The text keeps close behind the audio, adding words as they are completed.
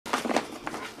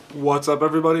What's up,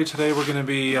 everybody? Today we're going to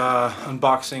be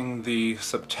unboxing the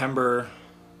September,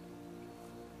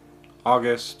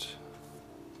 August,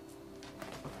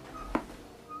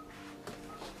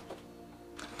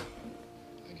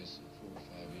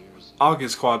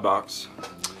 quad box.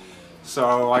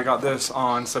 So I got this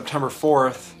on September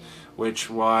 4th, which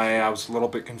why I was a little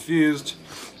bit confused.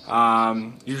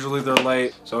 Usually they're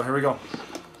late, so here we go.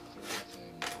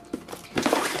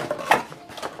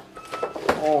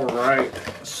 Alright,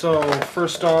 so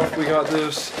first off we got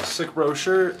this Sick Bro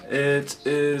shirt. It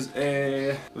is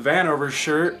a Vanover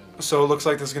shirt, so it looks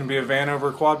like this is going to be a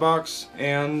Vanover quad box.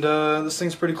 And this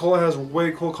thing's pretty cool. It has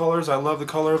way cool colors. I love the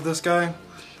color of this guy.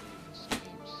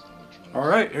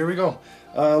 Alright, here we go.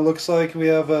 Looks like we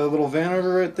have a little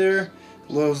Vanover right there.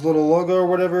 His little logo or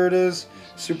whatever it is.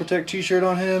 Super Tech t-shirt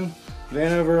on him.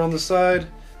 Vanover on the side.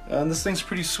 And this thing's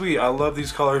pretty sweet. I love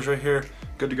these colors right here.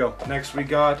 Good to go. Next we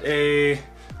got a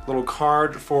little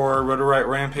card for Rotorite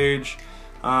Rampage.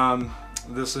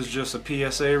 This is just a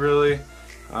PSA really.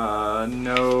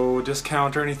 No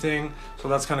discount or anything. So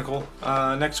that's kind of cool.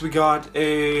 Next we got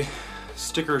a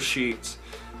sticker sheet.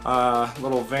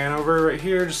 Little Vanover right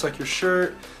here, just like your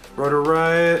shirt. Rotor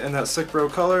Riot and that Sick Bro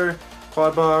color.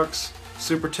 Quad box.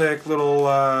 Super Tech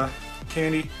little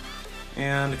candy.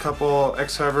 And a couple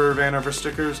X-Hover Vanover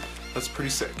stickers. That's pretty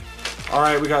sick.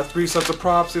 Alright, we got 3 sets of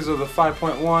props. These are the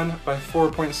 5.1 by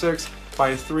 4.6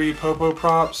 by 3 Popo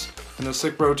props in the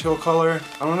Sick Bro teal color.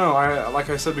 I don't know, like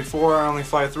I said before, I only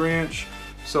fly 3-inch,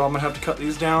 so I'm going to have to cut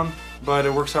these down, but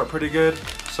it works out pretty good.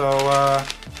 So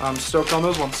I'm stoked on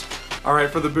those ones. Alright,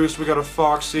 for the boost we got a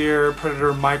Foxeer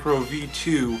Predator Micro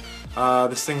V2.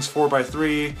 This thing's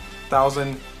 4x3,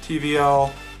 1000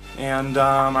 TVL, and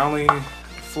I only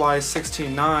fly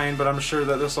 16.9, but I'm sure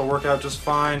that this will work out just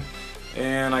fine.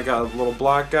 And I got a little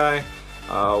black guy,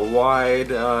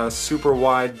 wide, super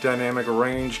wide dynamic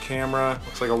range camera.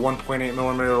 Looks like a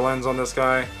 1.8mm lens on this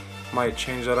guy. Might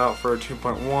change that out for a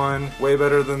 2.1. Way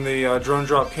better than the drone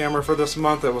drop camera for this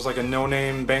month. It was like a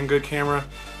no-name Banggood camera.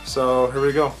 So here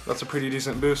we go. That's a pretty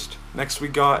decent boost. Next we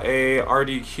got a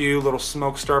RDQ little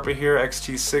smoke starter here,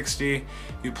 XT60.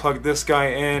 You plug this guy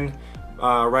in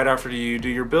right after you do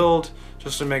your build,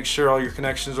 just to make sure all your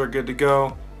connections are good to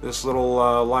go. This little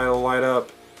light will light up,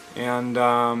 and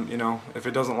you know, if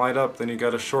it doesn't light up, then you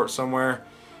got a short somewhere.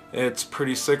 It's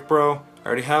pretty sick, bro. I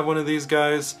already have one of these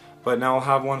guys, but now I'll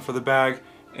have one for the bag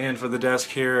and for the desk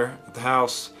here at the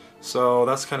house. So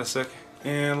that's kind of sick.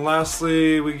 And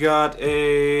lastly, we got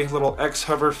a little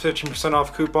X-Hover 15%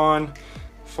 off coupon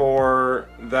for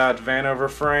that Vanover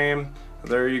frame.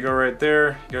 There you go right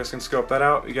there. You guys can scope that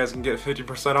out. You guys can get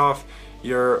 50% off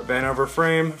your Vanover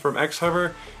frame from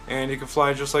X-Hover, and you can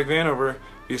fly just like Vanover.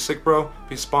 Be Sick Bro,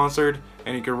 be sponsored,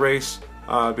 and you can race,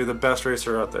 be the best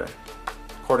racer out there,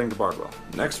 according to Bardwell.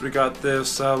 Next we got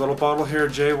this little bottle here,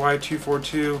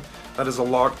 JY242. That is a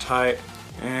Loctite,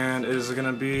 and it is going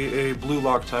to be a blue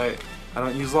Loctite. I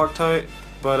don't use Loctite,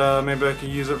 but maybe I can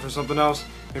use it for something else.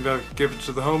 Maybe I'll give it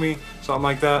to the homie, something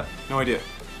like that. No idea.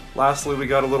 Lastly, we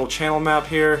got a little channel map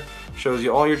here. Shows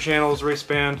you all your channels, race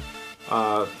band,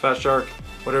 Fat Shark,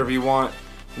 whatever you want.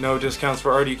 No discounts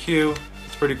for RDQ.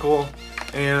 It's pretty cool.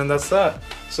 And that's that.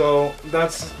 So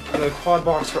that's the quad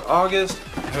box for August.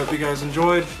 I hope you guys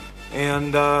enjoyed.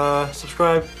 And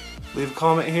subscribe, leave a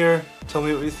comment here, tell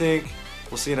me what you think.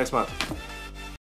 We'll see you next month.